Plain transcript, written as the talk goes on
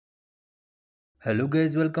Hello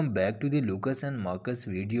guys, welcome back to the Lucas and Marcus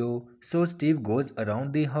video. So Steve goes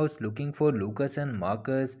around the house looking for Lucas and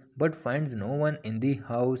Marcus but finds no one in the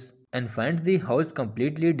house and finds the house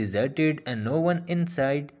completely deserted and no one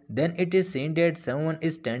inside. Then it is seen that someone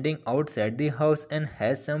is standing outside the house and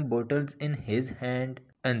has some bottles in his hand.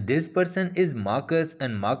 And this person is Marcus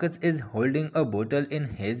and Marcus is holding a bottle in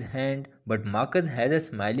his hand, but Marcus has a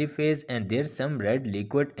smiley face and there's some red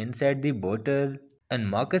liquid inside the bottle. And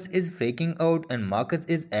Marcus is freaking out and Marcus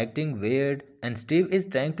is acting weird and Steve is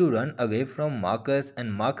trying to run away from Marcus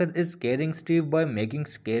and Marcus is scaring Steve by making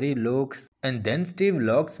scary looks. And then Steve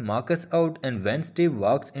locks Marcus out and when Steve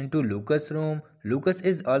walks into Lucas' room, Lucas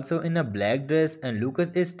is also in a black dress and Lucas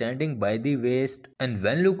is standing by the waist. And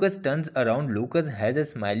when Lucas turns around, Lucas has a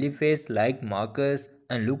smiley face like Marcus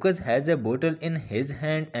and Lucas has a bottle in his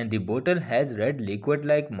hand and the bottle has red liquid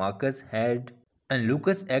like Marcus had. And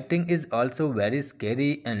Lucas' acting is also very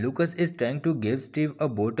scary and Lucas is trying to give Steve a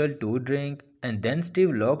bottle to drink and then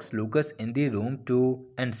Steve locks Lucas in the room too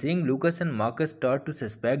and seeing Lucas and Marcus start to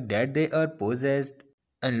suspect that they are possessed.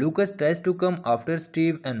 And Lucas tries to come after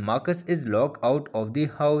Steve and Marcus is locked out of the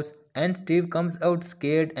house and Steve comes out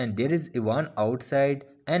scared and there is Ivan outside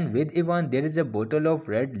and with Ivan there is a bottle of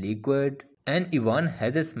red liquid. And Ivan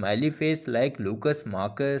has a smiley face like Lucas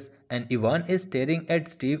Marcus and Ivan is staring at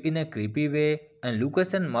Steve in a creepy way and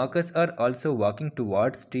Lucas and Marcus are also walking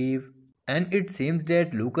towards Steve. And it seems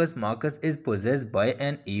that Lucas Marcus is possessed by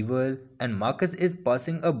an evil and Marcus is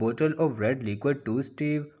passing a bottle of red liquid to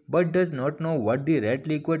Steve but does not know what the red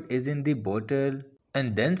liquid is in the bottle.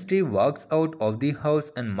 And then Steve walks out of the house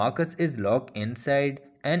and Marcus is locked inside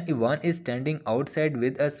and Ivan is standing outside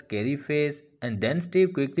with a scary face and then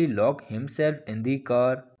Steve quickly locks himself in the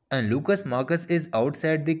car. And Lucas Marcus is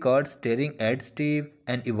outside the car staring at Steve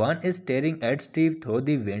and Ivan is staring at Steve through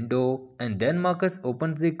the window and then Marcus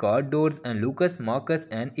opens the car doors and Lucas Marcus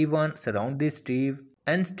and Ivan surround the Steve.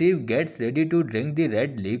 And Steve gets ready to drink the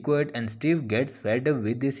red liquid and Steve gets fed up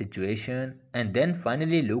with the situation and then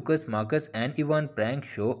finally Lucas Marcus and Ivan prank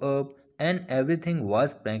show up and everything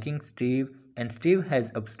was pranking Steve and Steve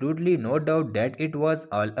has absolutely no doubt that it was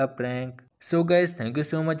all a prank. So guys, thank you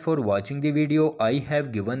so much for watching the video. I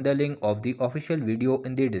have given the link of the official video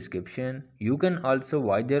in the description. You can also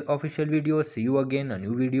watch their official video. See you again in a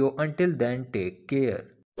new video. Until then, take care.